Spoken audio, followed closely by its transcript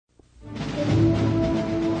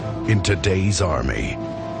In today's army,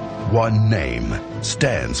 one name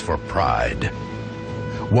stands for pride.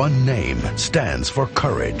 One name stands for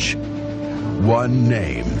courage. One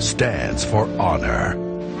name stands for honor.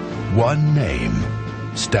 One name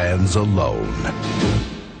stands alone.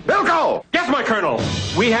 Bilko! Yes, my colonel.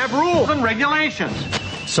 We have rules and regulations.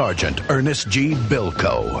 Sergeant Ernest G.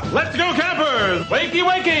 Bilko. Let's go, campers! Wakey,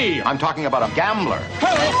 wakey! I'm talking about a gambler.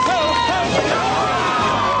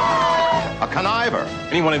 A conniver.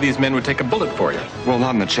 Any one of these men would take a bullet for you. Well,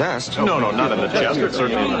 not in the chest. No, not in the chest.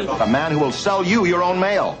 Certainly not. A man who will sell you your own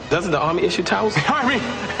mail. Doesn't the Army issue towels? Army!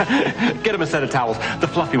 Get him a set of towels. The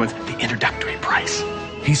fluffy ones. The introductory price.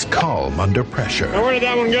 He's calm under pressure. Now, where did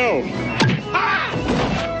that one go?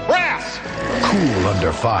 Ah! Brass! Cool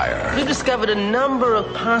under fire. We've discovered a number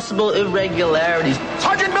of possible irregularities.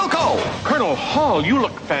 Sergeant Bilko! Colonel Hall, you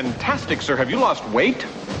look fantastic, sir. Have you lost weight?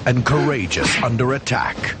 And courageous under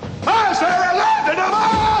attack.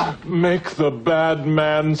 Make the bad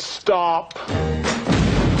man stop.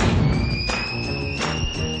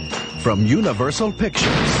 From Universal Pictures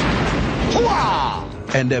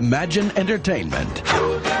and Imagine Entertainment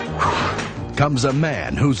comes a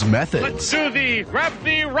man whose methods Let's do the grab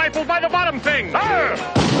the rifle by the bottom thing. Arr!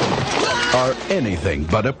 are anything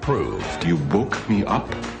but approved. You woke me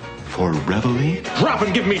up for reveille? Drop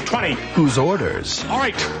and give me 20. Whose orders All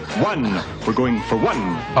right, 1. We're going for 1.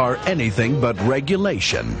 are anything but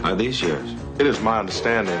regulation. Are these yours? It is my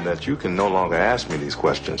understanding that you can no longer ask me these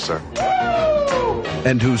questions, sir.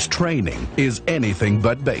 And whose training is anything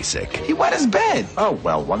but basic. He wet his bed. Oh,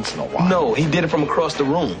 well, once in a while. No, he did it from across the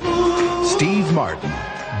room. Steve Martin,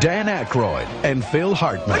 Dan Aykroyd, and Phil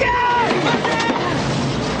Hartman.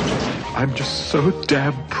 I'm just so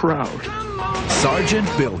damn proud. Sergeant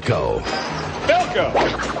Bilko.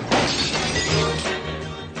 Bilko!